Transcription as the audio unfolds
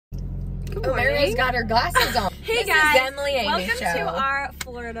Good morning. Maria's got her glasses on. Hey this guys, is Emily Amy welcome show. to our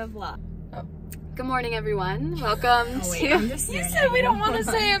Florida vlog. Oh. Good morning, everyone. Welcome to. You said we don't want to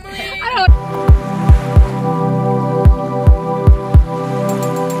say Emily. I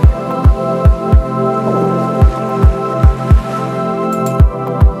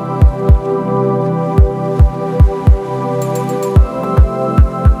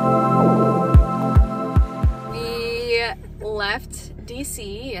left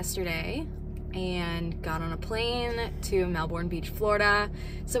DC yesterday and got on a plane to Melbourne Beach, Florida,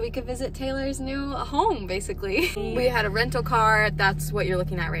 so we could visit Taylor's new home, basically. We had a rental car. That's what you're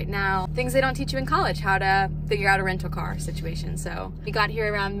looking at right now. Things they don't teach you in college, how to figure out a rental car situation. So we got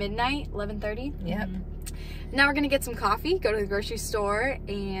here around midnight, 11:30. Yep. Now we're gonna get some coffee, go to the grocery store,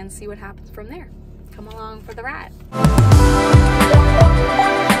 and see what happens from there. Come along for the ride.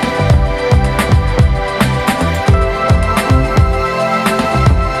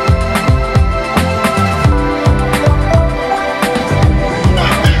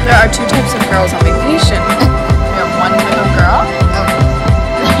 There are two types of girls on vacation. We have one type of girl.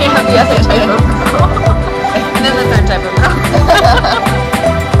 We have the other type of girl. And then the third type of girl.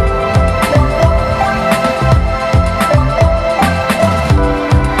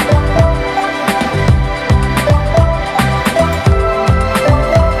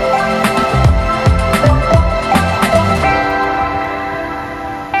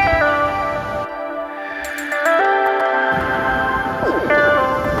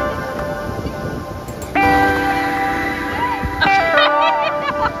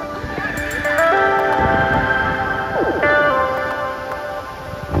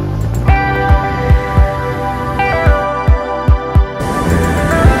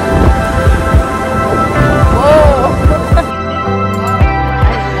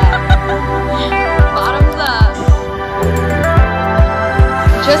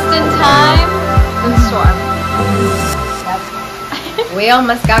 We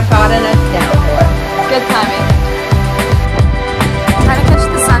almost got caught in a downpour. Good timing. Trying to catch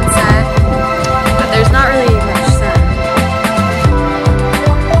the sunset, but there's not really much sun.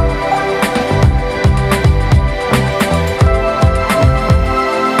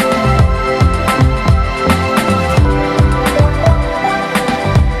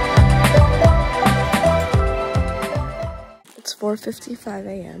 It's 4:55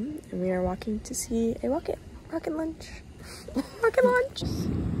 a.m. and we are walking to see a rocket lunch. Rocket launch.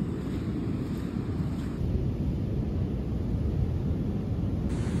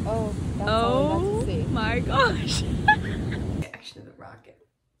 Oh, that's all I'm about to see. My gosh. Actually, the rocket.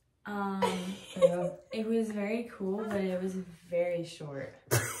 It was very cool, but it was very short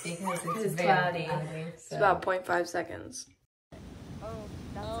because it's cloudy. It's about 0.5 seconds. Oh,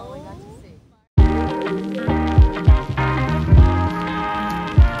 that's all we got to see.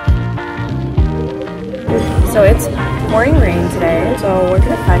 So it's pouring rain today, so we're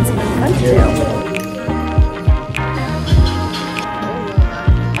gonna find something fun to do.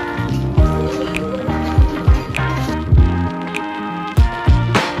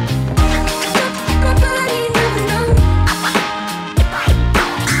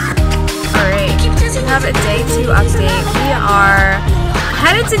 Have a day 2 update. We are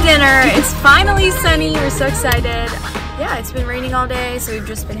headed to dinner. It's finally sunny. We're so excited. Yeah, it's been raining all day, so we've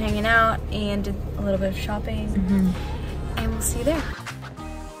just been hanging out and did a little bit of shopping. And we'll see you there.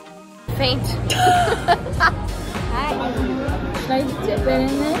 Faint. Hi. Should I dip it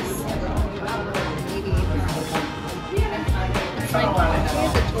in this? Maybe. It's like,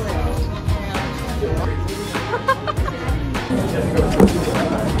 here's a tourist.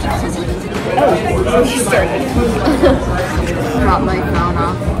 Oh, she started. Drop my phone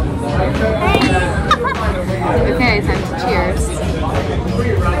off. Okay, time to cheers.